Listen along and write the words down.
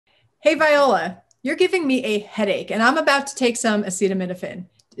Hey, Viola, you're giving me a headache and I'm about to take some acetaminophen.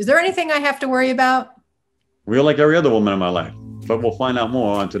 Is there anything I have to worry about? Real like every other woman in my life. But we'll find out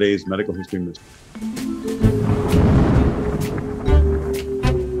more on today's Medical History Mystery.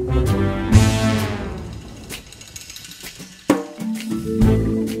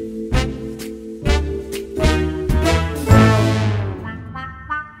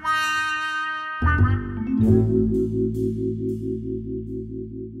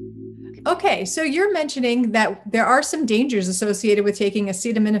 Okay, so you're mentioning that there are some dangers associated with taking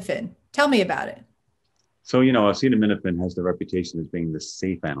acetaminophen. Tell me about it. So, acetaminophen has the reputation as being the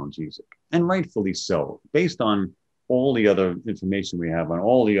safe analgesic, and rightfully so, based on all the other information we have on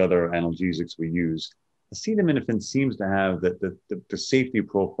all the other analgesics we use. Acetaminophen seems to have the safety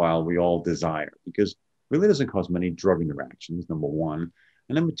profile we all desire because it really doesn't cause many drug interactions, number one.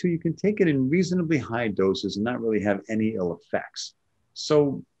 And number two, you can take it in reasonably high doses and not really have any ill effects.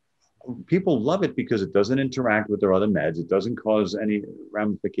 So people love it because it doesn't interact with their other meds. It doesn't cause any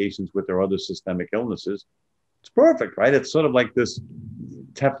ramifications with their other systemic illnesses. It's perfect, right? It's sort of like this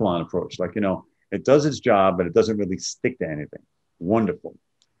Teflon approach. Like, it does its job, but it doesn't really stick to anything. Wonderful.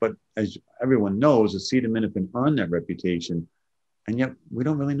 But as everyone knows, acetaminophen earned that reputation, and yet we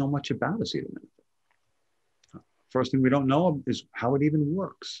don't really know much about acetaminophen. First thing we don't know is how it even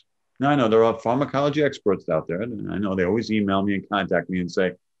works. Now, I know there are pharmacology experts out there, and I know they always email me and contact me and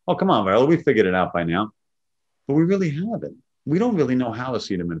say, oh, come on, Viola, we figured it out by now. But we really haven't. We don't really know how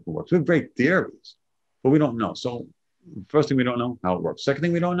acetaminophen works. We have great theories, but we don't know. So first thing we don't know, how it works. Second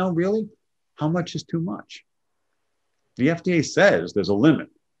thing we don't know, really, how much is too much? The FDA says there's a limit,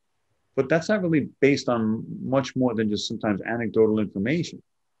 but that's not really based on much more than just sometimes anecdotal information.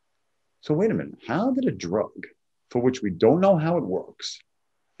 So wait a minute, how did a drug for which we don't know how it works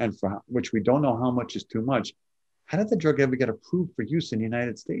and for which we don't know how much is too much, how did the drug ever get approved for use in the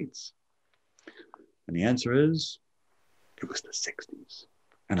United States? And the answer is, it was the 60s.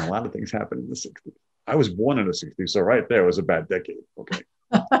 And a lot of things happened in the 60s. I was born in the 60s, so right there was a bad decade, okay?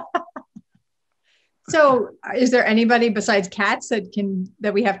 So, is there anybody besides cats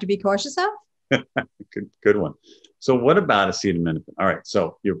that we have to be cautious of? Good one. So what about acetaminophen? All right,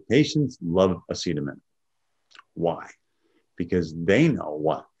 so your patients love acetaminophen. Why? Because they know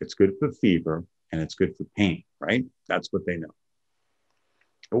what? It's good for fever and it's good for pain, right? That's what they know.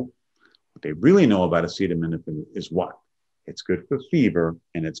 Oh, what they really know about acetaminophen is what? It's good for fever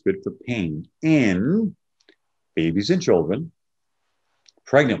and it's good for pain in babies and children,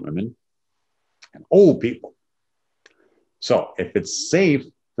 pregnant women, and old people. So if it's safe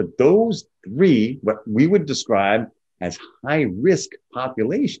for those three, what we would describe as high-risk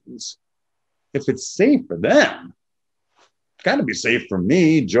populations, if it's safe for them, it's got to be safe for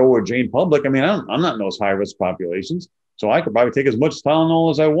me, Joe or Jane Public. I mean, I'm not in those high-risk populations, so I could probably take as much Tylenol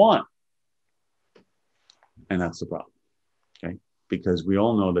as I want. And that's the problem, okay? Because we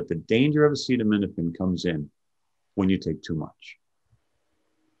all know that the danger of acetaminophen comes in when you take too much.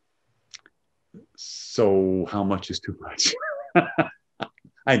 So how much is too much?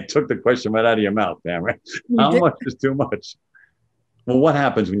 I took the question right out of your mouth, Pamela. How much is too much? Well, what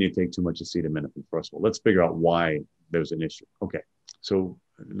happens when you take too much acetaminophen? First of all, let's figure out why there's an issue. Okay, so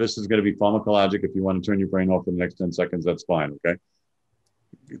this is going to be pharmacologic. If you want to turn your brain off for the next 10 seconds, that's fine, okay?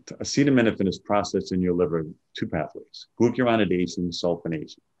 Acetaminophen is processed in your liver two pathways, glucuronidation,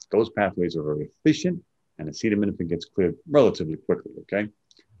 sulfonation. Those pathways are very efficient, and acetaminophen gets cleared relatively quickly, okay?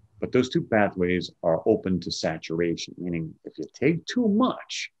 But those two pathways are open to saturation, meaning if you take too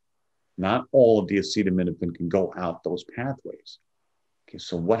much, not all of the acetaminophen can go out those pathways. Okay,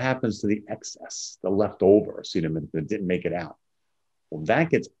 so what happens to the excess, the leftover acetaminophen that didn't make it out? Well, that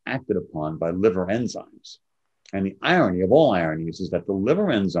gets acted upon by liver enzymes. And the irony of all ironies is that the liver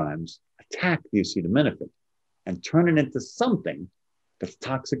enzymes attack the acetaminophen and turn it into something that's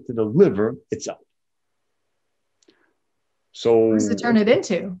toxic to the liver itself. So what does it turn it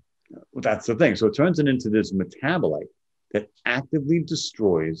into? That's the thing. So it turns it into this metabolite that actively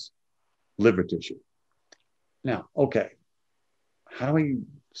destroys liver tissue. Now, okay, how do I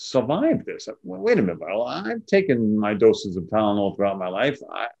survive this? Well, wait a minute. Well, I've taken my doses of Tylenol throughout my life.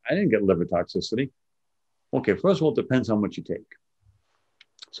 I didn't get liver toxicity. Okay, first of all, it depends how much you take.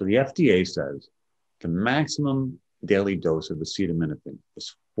 So the FDA says the maximum daily dose of acetaminophen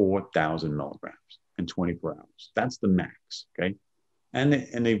is 4,000 milligrams in 24 hours. That's the max, okay? And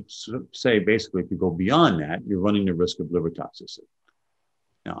they say basically if you go beyond that, you're running the risk of liver toxicity.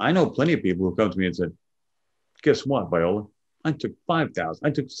 Now, I know plenty of people who come to me and said, guess what, Viola? I took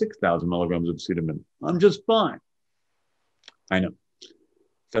 6,000 milligrams of acetaminophen. I'm just fine. I know.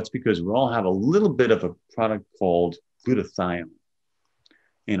 That's because we all have a little bit of a product called glutathione.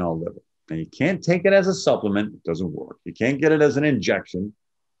 in our liver. And you can't take it as a supplement. It doesn't work. You can't get it as an injection.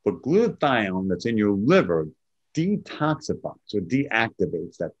 But glutathione that's in your liver detoxifies or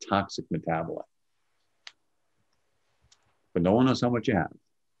deactivates that toxic metabolite. But no one knows how much you have.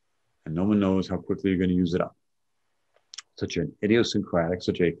 And no one knows how quickly you're going to use it up. Such an idiosyncratic,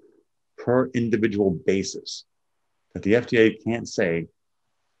 such a per individual basis that the FDA can't say,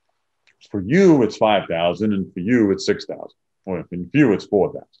 for you, it's 5,000, and for you, it's 6,000. Or for you, it's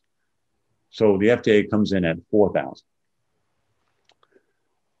 4,000. So the FDA comes in at 4,000.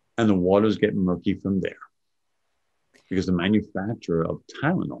 And the waters get murky from there. Because the manufacturer of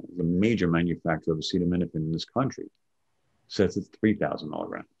Tylenol, the major manufacturer of acetaminophen in this country, says it's 3,000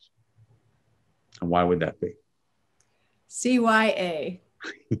 milligrams. And why would that be? CYA.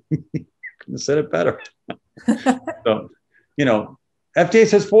 Couldn't have said it better. So, FDA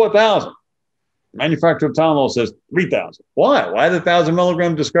says 4,000. Manufacturer of Tylenol says 3,000. Why? Why the 1,000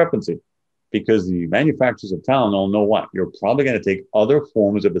 milligram discrepancy? Because the manufacturers of Tylenol know what? You're probably going to take other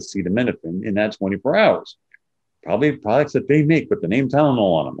forms of acetaminophen in that 24 hours. Probably products that they make with the name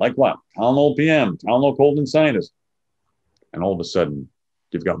Tylenol on them. Like what? Tylenol PM, Tylenol cold and sinus. And all of a sudden,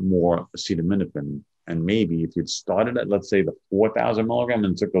 you've got more acetaminophen. And maybe if you'd started at, let's say, the 4,000 milligram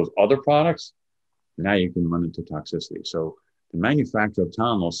and took those other products, now you can run into toxicity. So the manufacturer of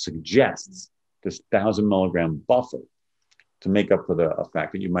Tylenol suggests this 1,000 milligram buffer to make up for the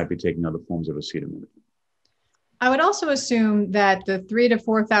fact that you might be taking other forms of acetaminophen. I would also assume that the 3,000 to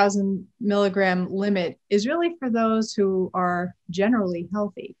 4,000 milligram limit is really for those who are generally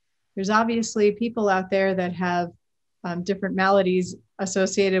healthy. There's obviously people out there that have different maladies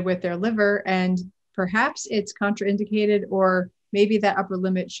associated with their liver, and perhaps it's contraindicated, or maybe that upper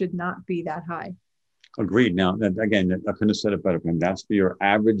limit should not be that high. Agreed. Now, again, I couldn't have said it better. And that's for your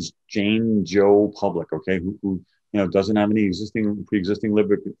average Jane Joe public, okay, who doesn't have any pre-existing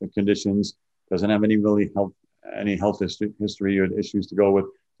liver conditions, doesn't have any health history or issues to go with.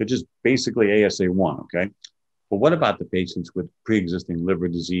 They're just basically ASA1, okay? But what about the patients with pre-existing liver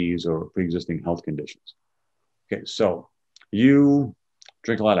disease or pre-existing health conditions? Okay, so you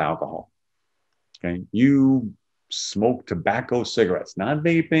drink a lot of alcohol, okay? You smoke tobacco cigarettes, not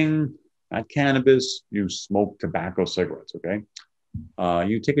vaping, not cannabis, you smoke tobacco cigarettes, okay?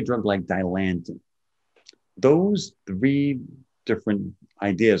 You take a drug like Dilantin. Those 3 different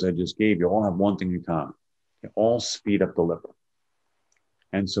ideas I just gave you all have one thing in common. They all speed up the liver.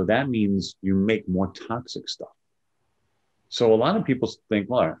 And so that means you make more toxic stuff. So a lot of people think,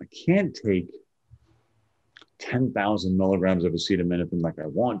 well, I can't take 10,000 milligrams of acetaminophen like I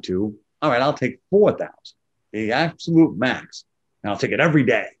want to. All right, I'll take 4,000, the absolute max. And I'll take it every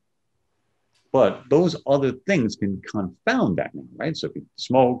day. But those other things can confound that now, right? So if you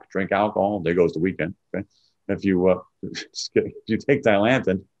smoke, drink alcohol, there goes the weekend. Okay? If you take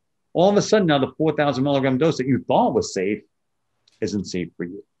Dilantin, all of a sudden now the 4,000 milligram dose that you thought was safe isn't safe for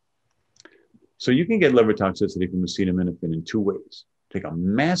you. So you can get liver toxicity from acetaminophen in 2 ways. Take a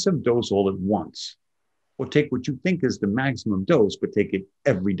massive dose all at once, or take what you think is the maximum dose, but take it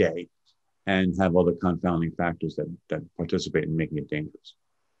every day and have other confounding factors that participate in making it dangerous.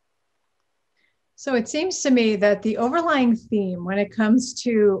 So it seems to me that the overlying theme when it comes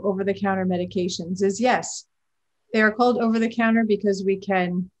to over-the-counter medications is, yes, they are called over-the-counter because we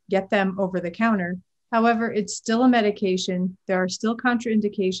can get them over the counter. However, it's still a medication. There are still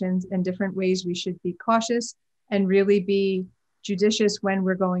contraindications and different ways we should be cautious and really be judicious when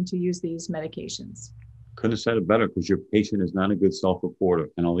we're going to use these medications. Couldn't have said it better, because your patient is not a good self-reporter.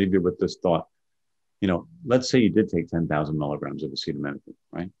 And I'll leave you with this thought. Let's say you did take 10,000 milligrams of acetaminophen,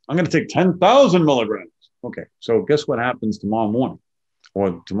 right? I'm going to take 10,000 milligrams. Okay, so guess what happens tomorrow morning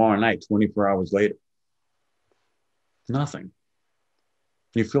or tomorrow night, 24 hours later? Nothing.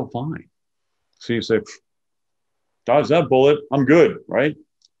 You feel fine. So you say, dodge that bullet, I'm good, right?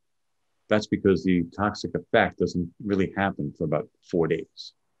 That's because the toxic effect doesn't really happen for about 4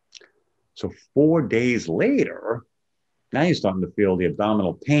 days. So 4 days later, now you're starting to feel the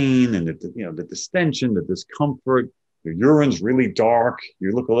abdominal pain and the distension, the discomfort. Your urine's really dark.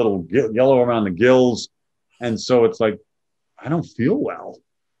 You look a little yellow around the gills. And so it's like, I don't feel well.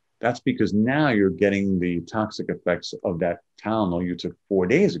 That's because now you're getting the toxic effects of that Tylenol you took 4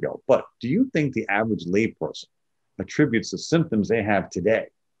 days ago. But do you think the average layperson attributes the symptoms they have today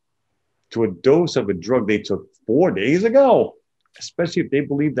to a dose of a drug they took 4 days ago, especially if they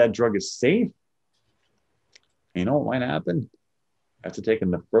believe that drug is safe? You know what might happen? After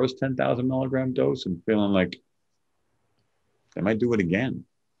taking the first 10,000 milligram dose and feeling like they might do it again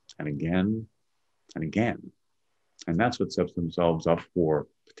and again and again. And that's what sets themselves up for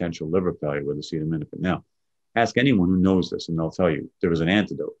potential liver failure with acetaminophen. Now, Ask anyone who knows this and they'll tell you there is an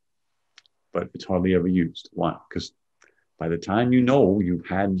antidote, but it's hardly ever used. Why? Because by the time you know you've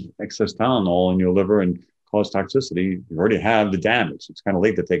had excess Tylenol in your liver and caused toxicity, you already have the damage. It's kind of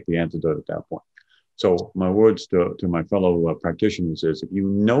late to take the antidote at that point. So my words to my fellow practitioners is, if you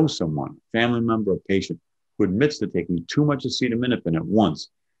know someone, family member or patient, who admits to taking too much acetaminophen at once,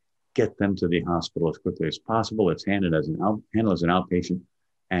 get them to the hospital as quickly as possible. It's handled as an outpatient,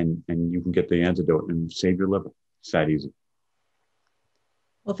 and you can get the antidote and save your liver. It's that easy.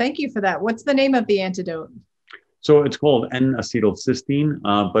 Well, thank you for that. What's the name of the antidote? So it's called N-acetylcysteine,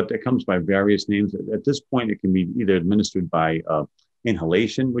 but it comes by various names. At this point, it can be either administered by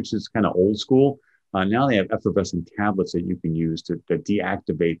inhalation, which is kind of old school. Now they have effervescent tablets that you can use to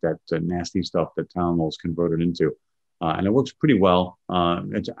deactivate that nasty stuff that Tylenol is converted into. And it works pretty well.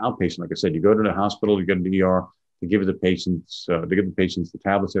 It's an outpatient. Like I said, you go to the hospital, you go to the ER, they give the patients the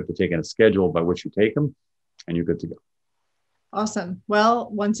tablets. You have to take on a schedule by which you take them, and you're good to go. Awesome. Well,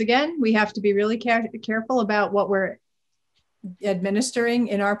 once again, we have to be really careful about what we're administering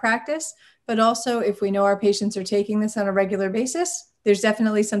in our practice, but also if we know our patients are taking this on a regular basis, there's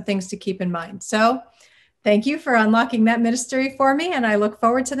definitely some things to keep in mind. So thank you for unlocking that mystery for me, and I look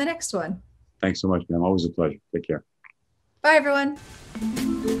forward to the next one. Thanks so much, ma'am. Always a pleasure. Take care. Bye, everyone.